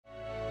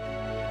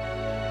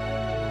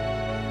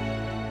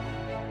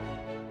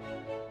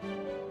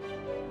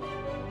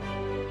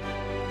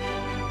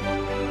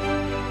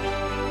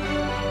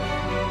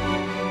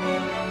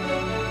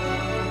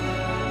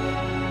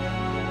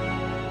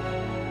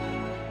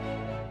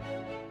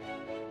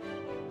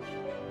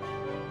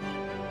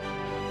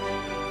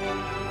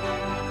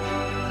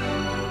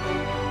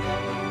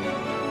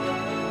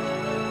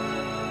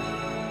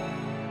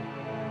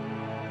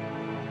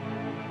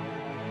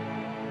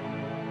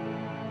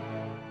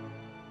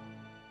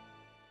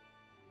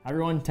Hi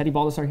everyone, Teddy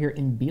Baldassarre here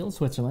in Biel,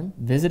 Switzerland,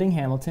 visiting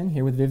Hamilton,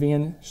 here with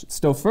Vivian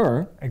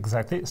Stauffer.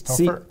 Exactly,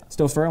 Stauffer.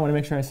 Stauffer, I want to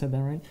make sure I said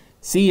that right.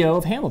 CEO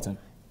of Hamilton.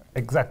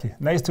 Exactly.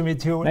 Nice to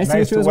meet you. Nice to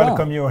meet you as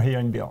welcome well. you here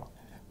in Biel.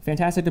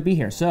 Fantastic to be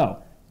here.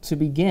 So, to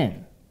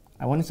begin,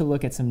 I wanted to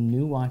look at some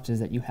new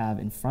watches that you have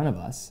in front of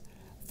us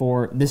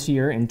for this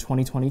year in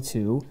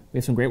 2022. We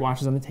have some great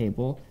watches on the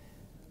table.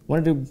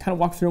 Wanted to kind of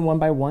walk through them one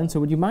by one. So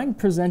would you mind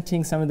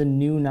presenting some of the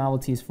new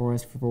novelties for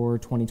us for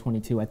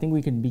 2022? I think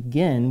we could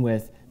begin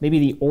with maybe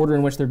the order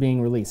in which they're being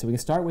released. So we can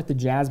start with the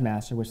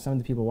Jazzmaster, which some of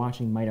the people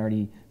watching might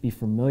already be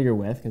familiar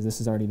with because this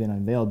has already been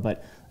unveiled.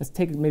 But let's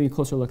take maybe a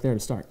closer look there to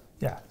start.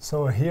 Yeah,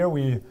 so here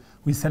we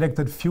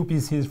selected few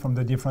pieces from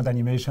the different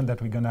animation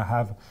that we're going to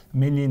have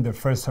mainly in the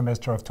first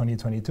semester of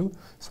 2022.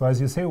 So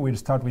as you say, we'll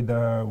start with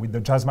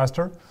the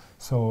Jazzmaster.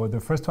 So the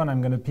first one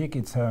I'm going to pick,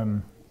 it's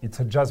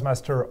a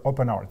Jazzmaster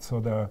Open Art. So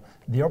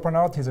the Open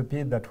Art is a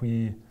piece that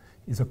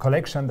is a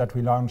collection that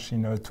we launched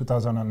in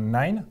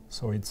 2009.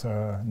 So it's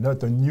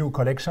not a new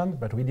collection,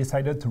 but we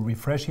decided to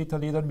refresh it a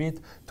little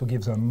bit to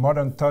give a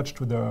modern touch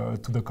to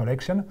the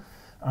collection.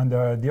 And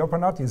the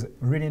Open Art is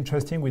really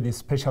interesting with this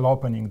special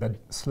opening that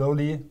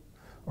slowly,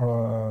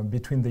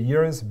 between the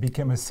years,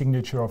 became a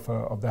signature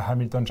of the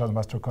Hamilton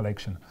Jazzmaster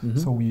collection. Mm-hmm.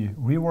 So we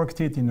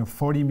reworked it in a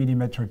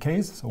 40mm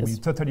case. So we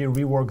totally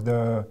reworked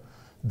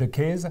the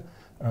case.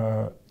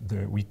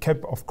 We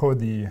kept, of course,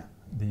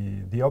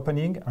 the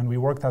opening, and we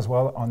worked as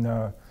well on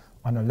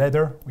a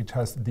leather, which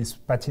has this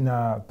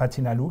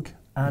patina look,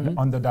 and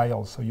on the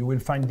dial. So you will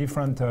find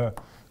different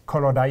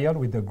color dial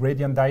with the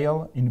gradient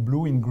dial in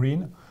blue, in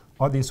green,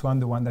 or this one,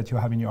 the one that you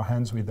have in your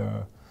hands with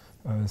a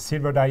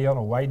silver dial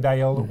or white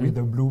dial with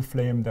the blue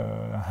flamed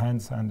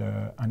hands and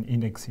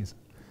indexes.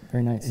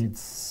 Very nice.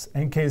 It's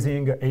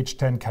encasing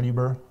H10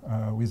 caliber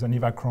with an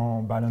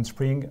Evacron balance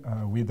spring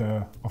with,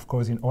 of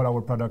course, in all our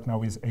product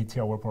now is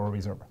 80-hour power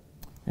reserve.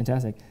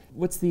 Fantastic.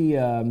 What's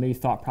the maybe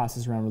thought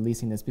process around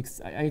releasing this?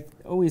 Because I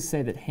always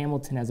say that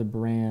Hamilton as a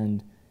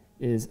brand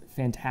is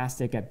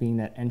fantastic at being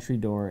that entry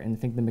door, and I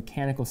think the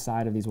mechanical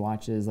side of these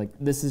watches, like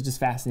this is just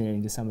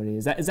fascinating to somebody.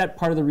 Is that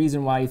part of the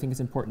reason why you think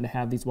it's important to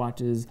have these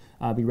watches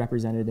be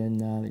represented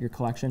in your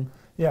collection?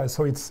 Yeah,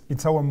 so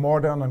it's our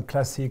modern and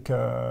classic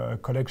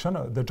collection,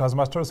 the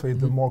Jazzmaster, so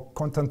it's the more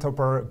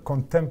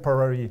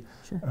contemporary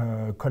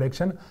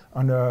collection.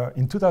 And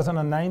in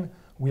 2009,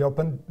 we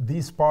opened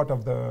this part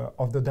of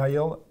the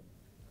dial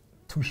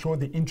to show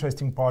the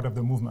interesting part of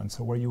the movement.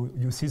 So where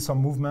you see some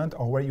movement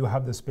or where you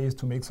have the space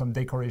to make some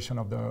decoration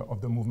of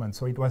the movement.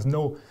 So it was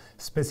no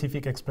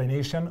specific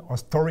explanation or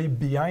story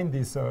behind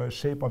this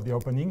shape of the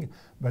opening,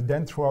 but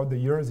then throughout the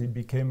years it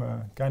became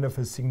kind of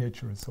a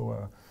signature.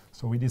 So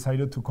we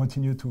decided to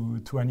continue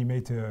to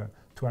animate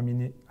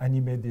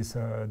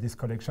this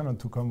collection and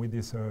to come with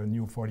this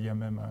new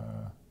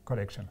 40mm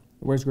collection.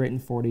 It wears great in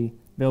 40,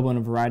 available in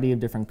a variety of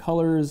different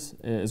colors,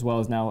 as well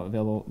as now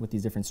available with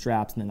these different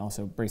straps, and then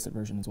also bracelet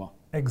version as well.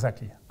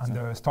 Exactly, and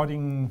the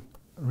starting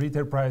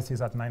retail price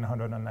is at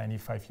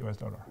 $995 US.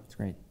 That's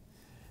great.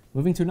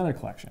 Moving to another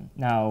collection.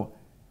 Now,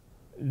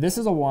 this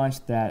is a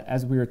watch that,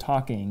 as we were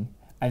talking,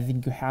 I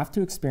think you have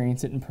to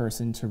experience it in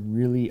person to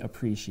really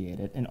appreciate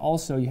it. And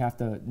also you have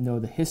to know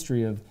the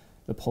history of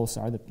the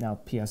Pulsar, now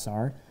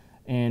PSR,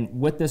 and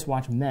what this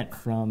watch meant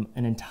from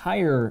an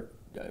entire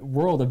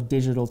world of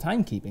digital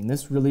timekeeping.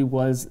 This really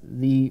was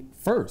the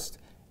first.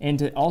 And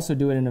to also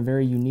do it in a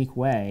very unique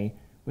way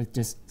with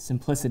just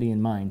simplicity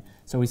in mind.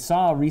 So we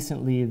saw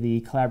recently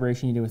the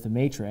collaboration you did with the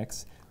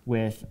Matrix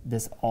with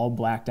this all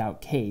blacked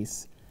out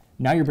case.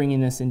 Now you're bringing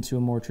this into a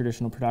more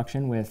traditional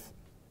production with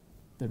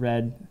the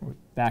red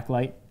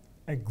backlight.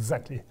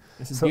 Exactly.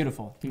 This is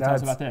beautiful. Can you tell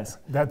us about this?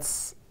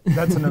 That's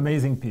an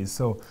amazing piece.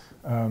 So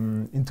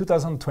in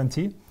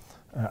 2020,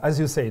 as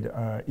you said,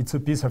 it's a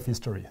piece of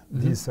history.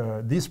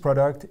 This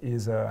product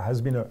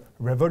has been a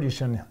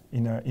revolution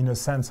in a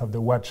sense of the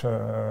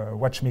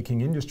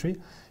watchmaking industry.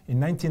 In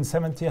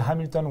 1970,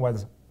 Hamilton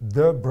was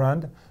the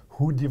brand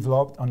who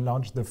developed and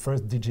launched the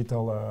first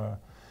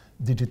digital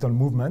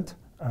movement,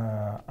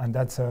 and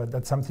that's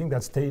something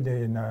that stayed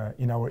in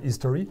our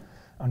history.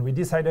 And we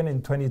decided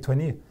in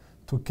 2020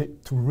 to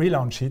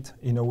relaunch it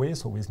in a way,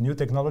 so with new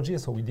technology.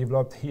 So we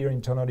developed here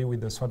internally with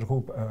the Swatch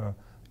Group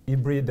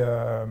hybrid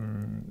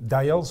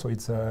dial, so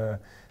it's a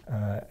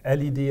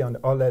LED and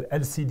OLED,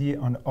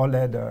 LCD and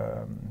OLED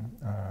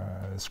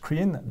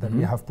screen that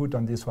we have put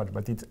on this watch,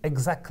 but it's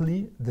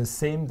exactly the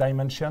same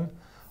dimension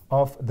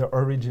of the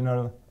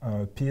original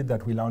piece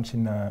that we launched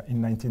in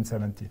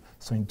 1970.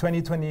 So in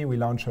 2020 we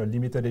launched a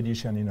limited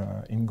edition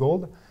in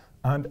gold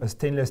and a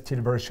stainless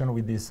steel version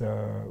with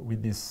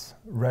this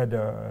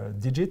red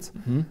digits.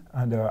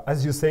 And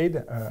as you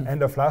said,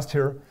 end of last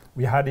year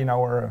we had in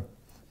our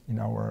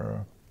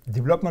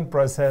development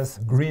process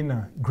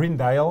green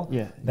dial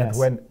that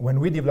when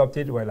we developed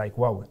it, we're like,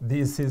 wow,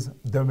 this is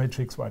the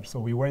Matrix watch. So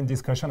we were in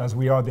discussion, as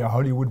we are the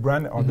Hollywood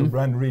brand or the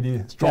brand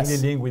really strongly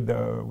linked with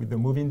the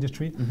movie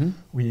industry.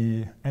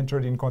 We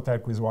entered in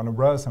contact with Warner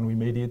Bros. And we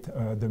made it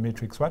the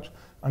Matrix watch.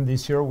 And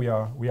this year we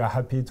are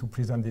happy to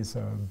present this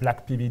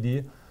black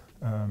PVD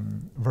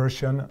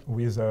version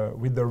with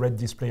the red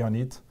display on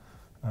it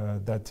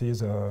that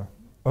is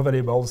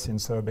available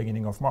since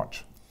beginning of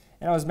March.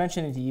 And I was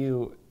mentioning to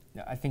you,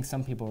 I think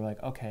some people were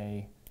like,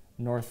 okay,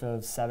 north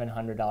of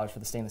 $700 for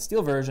the stainless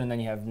steel version, then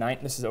you have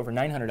this is over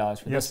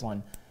 $900 for this one.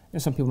 You know,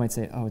 some people might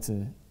say, oh, it's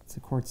a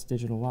quartz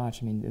digital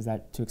watch. I mean, is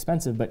that too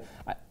expensive? But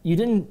you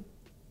didn't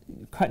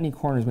cut any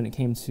corners when it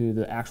came to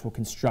the actual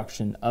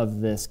construction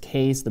of this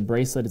case. The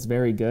bracelet is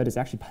very good. It's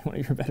actually probably one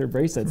of your better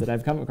bracelets that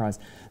I've come across.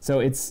 So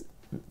it's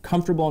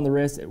comfortable on the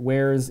wrist. It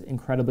wears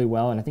incredibly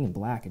well. And I think in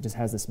black, it just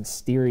has this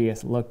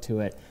mysterious look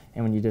to it.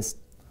 And when you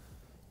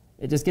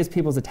it just gets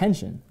people's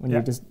attention when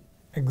you just...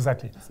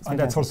 Exactly. And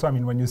that's also, I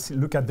mean, when you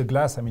look at the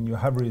glass, I mean, you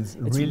have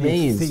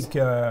really thick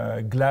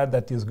glass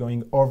that is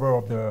going over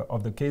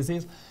of the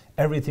cases.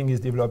 Everything is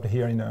developed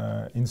here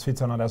in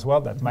Switzerland as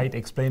well. That might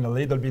explain a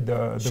little bit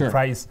the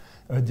price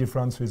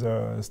difference with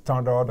a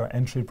standard or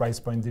entry price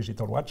point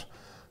digital watch.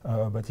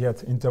 But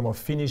yet, in terms of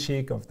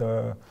finishing of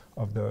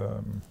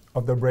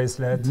the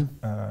bracelet,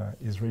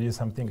 is really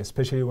something.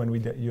 Especially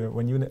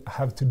when you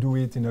have to do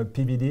it in a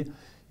PVD,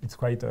 it's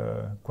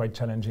quite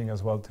challenging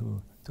as well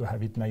to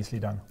have it nicely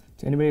done.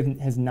 To anybody who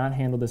has not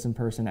handled this in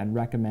person, I'd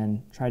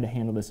recommend try to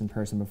handle this in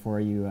person before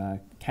you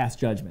cast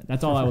judgment.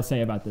 That's all I will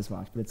say about this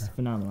watch, but it's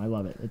phenomenal. I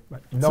love it.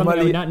 Something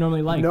I would not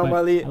normally like.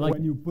 Normally,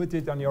 when you put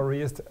it on your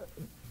wrist,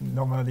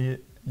 normally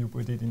you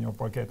put it in your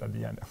pocket at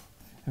the end.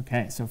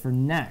 Okay, so for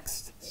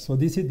next. So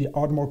this is the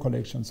Ardmore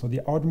collection. So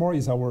the Ardmore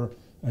is our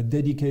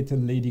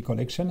dedicated lady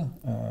collection.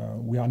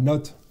 We are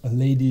not a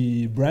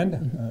lady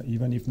brand,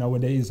 even if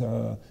nowadays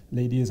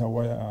ladies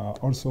are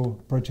also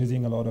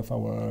purchasing a lot of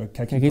our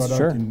khaki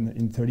product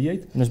in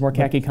 38. And there's more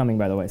khaki coming,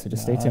 by the way, so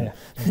just stay tuned.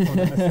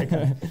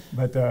 Yeah.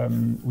 But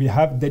we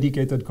have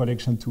dedicated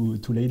collection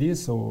to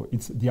ladies, so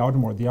it's the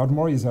Ardmore. The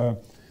Ardmore is a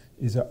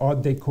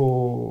Art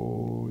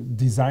Deco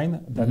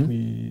design that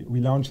we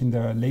launched in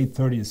the late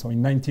 30s, so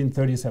in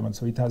 1937.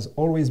 So it has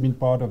always been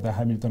part of the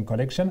Hamilton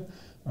collection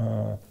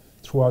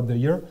throughout the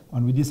year,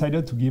 and we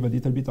decided to give a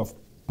little bit of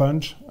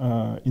punch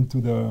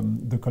into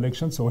the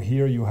collection. So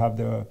here you have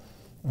the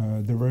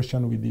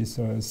version with this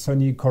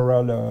sunny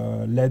coral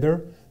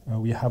leather.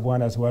 We have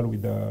one as well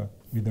with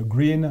the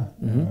green,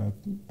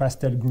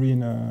 pastel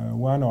green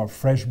one, or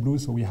fresh blue.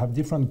 So we have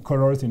different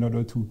colors in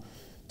order to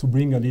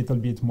bring a little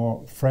bit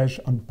more fresh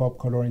and pop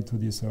color into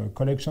this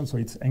collection. So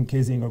it's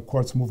encasing a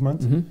quartz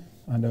movement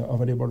and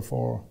available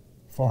for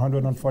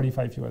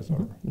 $445 US.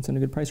 It's in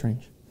a good price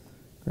range.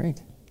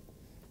 Great.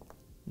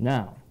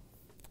 Now,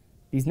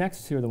 these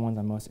next two are the ones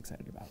I'm most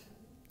excited about.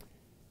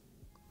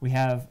 We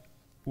have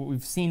what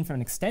we've seen from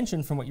an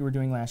extension from what you were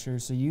doing last year.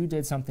 So you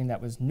did something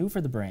that was new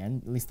for the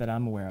brand, at least that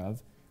I'm aware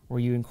of, where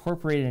you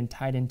incorporated and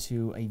tied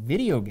into a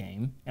video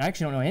game. And I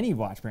actually don't know any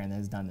watch brand that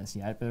has done this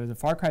yet, but there was a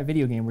Far Cry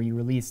video game where you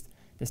released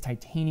this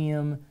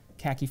titanium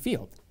khaki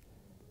field.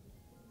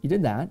 You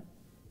did that.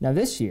 Now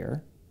this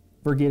year,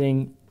 we're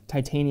getting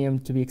titanium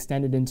to be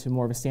extended into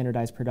more of a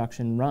standardized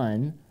production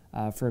run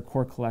for a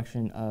core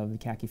collection of the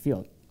khaki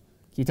field.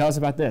 Can you tell us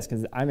about this?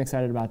 Because I'm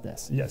excited about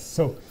this. Yes,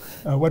 so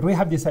what we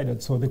have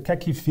decided, so the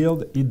khaki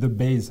field is the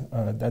base,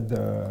 that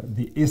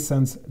the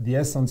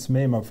essence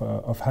name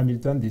of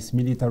Hamilton, this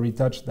military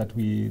touch that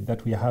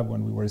we have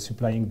when we were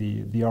supplying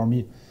the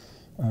army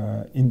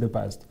in the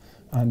past.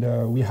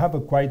 And we have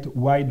a quite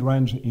wide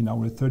range in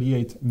our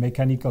 38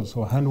 mechanical,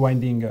 so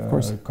hand-winding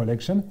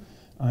collection.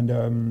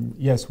 And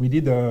yes, we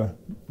did a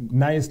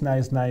nice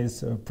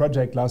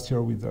project last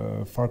year with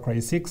Far Cry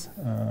 6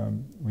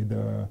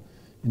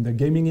 in the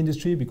gaming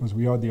industry, because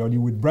we are the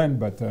Hollywood brand,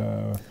 but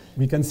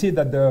we can see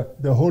that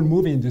the whole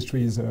movie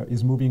industry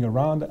is moving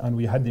around, and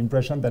we had the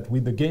impression that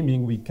with the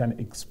gaming we can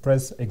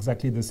express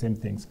exactly the same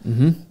things.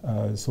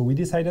 So we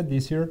decided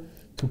this year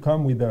to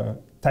come with a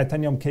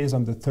titanium case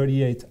on the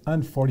 38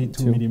 and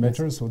 42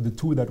 millimeters. So the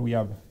two that we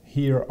have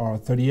here are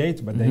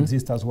 38, but they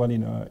exist as well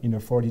in a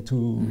 42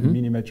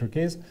 millimeter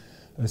case.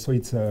 So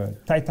it's a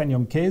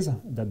titanium case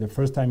that the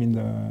first time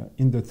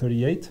in the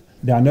 38.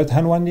 They are not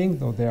hand winding,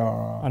 though they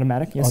are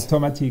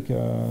automatic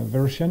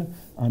version.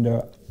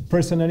 And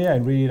personally, I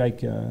really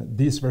like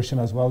this version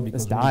as well,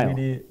 because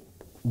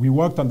we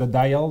worked on the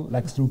dial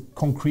like through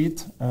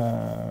concrete,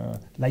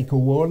 like a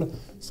wall.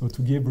 So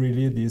to give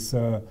really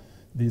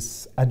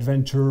this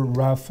adventure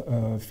rough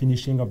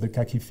finishing of the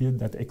khaki field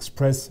that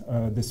express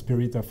the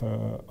spirit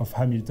of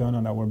Hamilton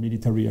and our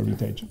military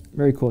heritage.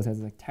 Very cool. It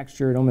has like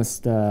texture. It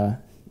almost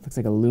looks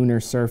like a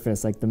lunar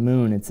surface, like the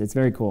moon. It's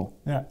very cool.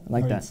 Yeah, I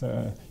like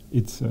that.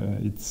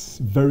 It's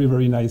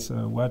very nice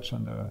watch,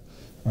 and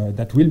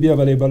that will be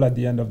available at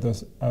the end of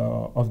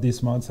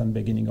this month and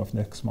beginning of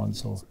next month.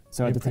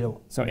 So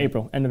April.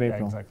 April, end of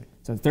April. Yeah, exactly.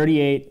 So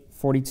 38.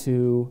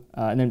 42,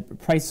 and then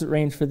price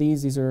range for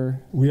these are?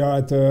 We are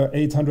at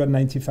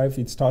 895.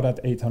 It starts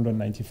at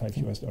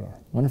 $895 US.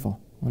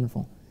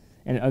 Wonderful.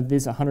 And are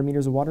these 100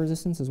 meters of water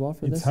resistance as well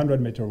for this? It's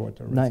 100 meter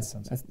water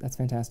resistance. Nice, that's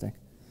fantastic.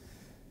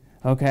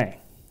 Okay,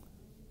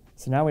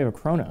 so now we have a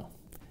chrono.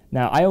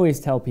 Now I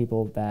always tell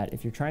people that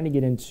if you're trying to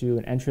get into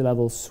an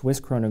entry-level Swiss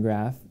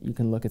chronograph, you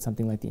can look at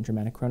something like the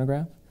Intramatic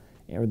chronograph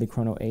or the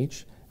Chrono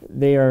H.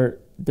 they are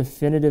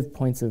definitive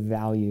points of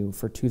value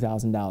for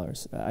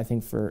 $2,000. I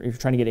think if you're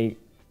trying to get a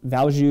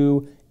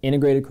value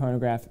integrated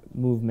chronograph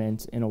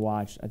movement in a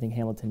watch, I think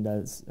Hamilton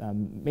does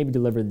maybe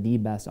deliver the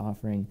best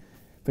offering.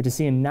 But to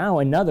see now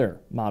another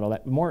model,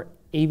 that more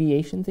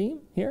aviation theme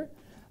here.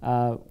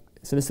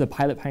 So this is a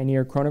Pilot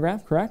Pioneer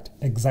chronograph, correct?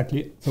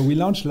 Exactly. So we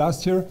launched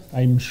last year,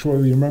 I'm sure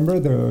you remember,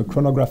 the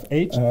Chronograph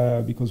H,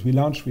 because we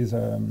launched with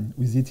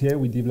ETA,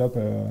 we developed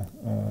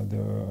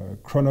the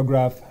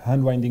chronograph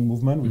hand-winding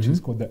movement, which is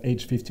called the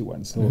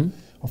H51. So,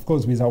 of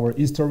course, with our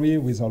history,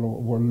 with our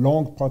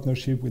long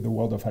partnership with the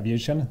world of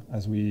aviation,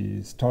 as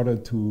we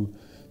started to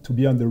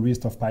be on the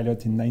wrist of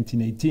pilot in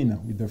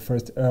 1918 with the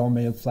first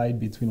air-mail flight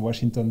between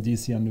Washington,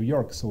 D.C. and New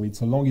York. So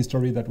it's a long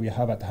history that we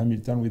have at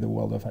Hamilton with the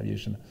world of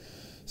aviation.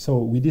 So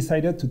we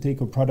decided to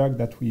take a product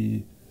that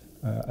we,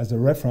 as a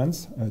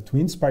reference, to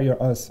inspire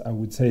us, I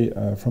would say,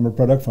 from a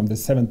product from the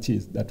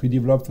 70s that we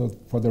developed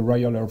for the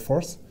Royal Air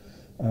Force.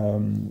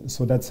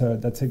 So that's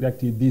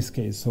exactly this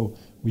case. So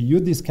we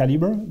used this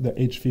caliber, the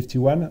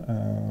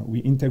H51. We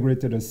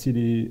integrated a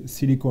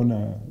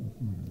silicone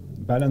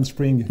balance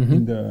spring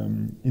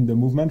in the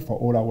movement for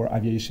all our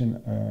aviation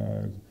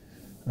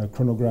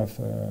chronograph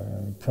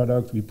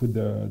product. We put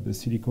the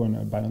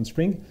silicone balance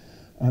spring.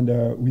 And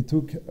we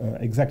took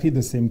exactly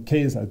the same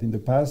case as in the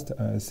past,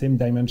 same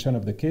dimension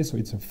of the case. So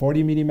it's a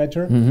 40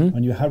 millimeter,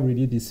 and you have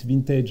really these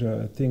vintage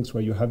things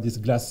where you have this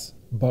glass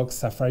box,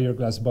 sapphire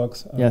glass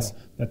box,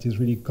 that is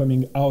really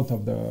coming out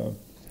of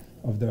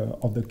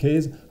the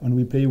case. And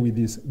we play with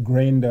this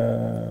grained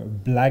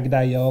black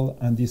dial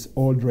and this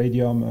old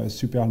radium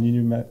super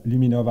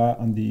luminova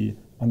on the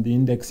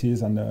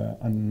indexes and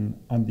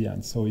the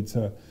ends. So it's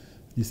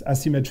this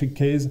asymmetric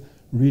case.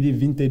 Really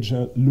vintage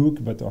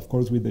look, but of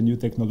course with the new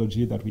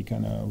technology that we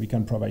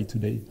can provide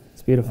today.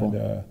 It's beautiful.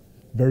 And,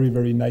 very,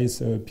 very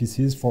nice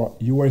pieces. For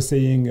you were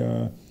saying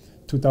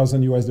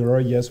 $2,000 US.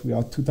 Yes, we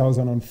are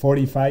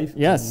 2,045.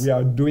 Yes, we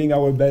are doing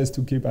our best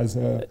to keep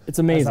it's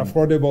amazing, as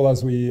affordable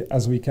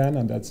as we can,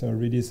 and that's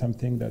really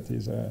something that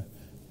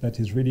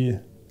is really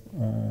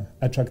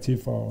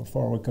attractive for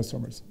our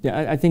customers.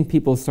 Yeah, I think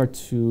people start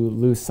to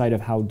lose sight of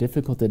how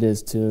difficult it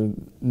is to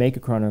make a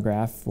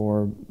chronograph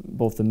for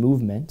both the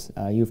movement.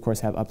 You of course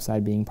have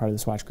Upside being part of the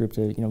Swatch group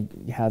to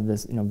have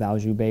this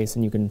value base,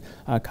 and you can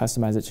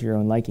customize it to your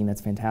own liking.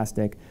 That's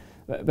fantastic.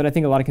 But I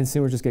think a lot of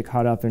consumers just get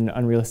caught up in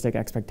unrealistic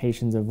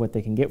expectations of what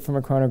they can get from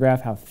a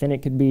chronograph, how thin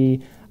it could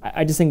be.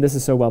 I just think this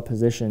is so well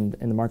positioned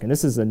in the market.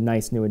 This is a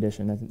nice new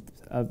addition.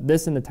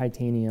 This and the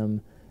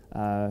titanium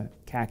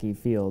khaki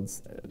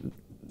fields.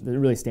 That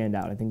really stand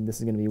out. I think this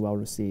is going to be well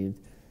received.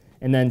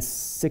 And then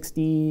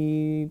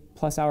 60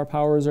 plus hour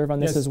power reserve on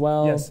this as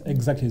well? Yes,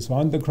 exactly. So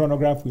on the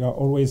chronograph, we are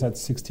always at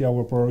 60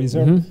 hour power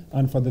reserve.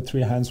 And for the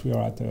 3 hands, we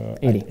are at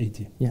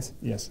 80. Yes.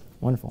 Yes.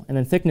 Wonderful. And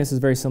then thickness is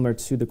very similar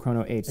to the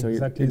Chrono 8. So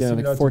exactly. you're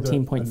doing like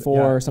 14.4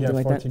 or something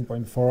like that?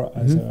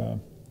 14.4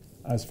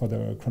 as for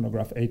the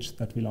Chronograph H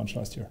that we launched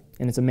last year.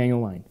 And it's a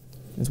manual line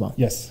as well?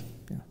 Yes.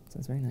 Yeah, so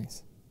that's very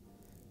nice.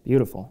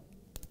 Beautiful.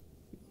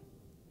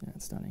 Yeah,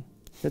 it's stunning.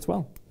 Fits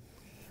well.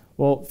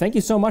 Well, thank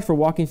you so much for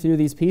walking through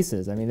these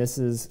pieces. I mean, this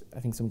is, I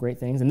think, some great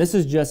things. And this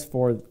is just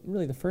for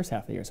really the first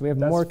half of the year. So we have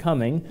more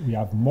coming. We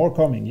have more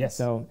coming, yes.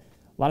 So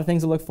a lot of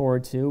things to look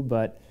forward to.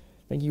 But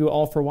thank you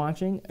all for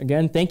watching.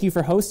 Again, thank you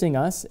for hosting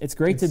us. It's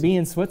great to be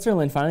in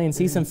Switzerland finally and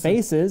see some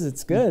faces.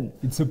 It's good.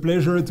 It's a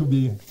pleasure to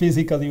be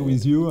physically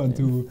with you and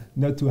to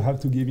not to have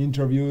to give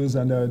interviews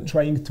and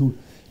trying to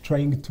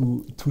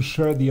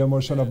share the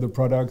emotion of the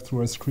product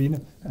through a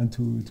screen and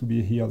to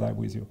be here live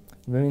with you.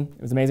 Vivian,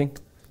 it was amazing.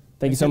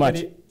 Thank you so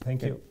much.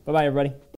 Thank you. Bye-bye, everybody.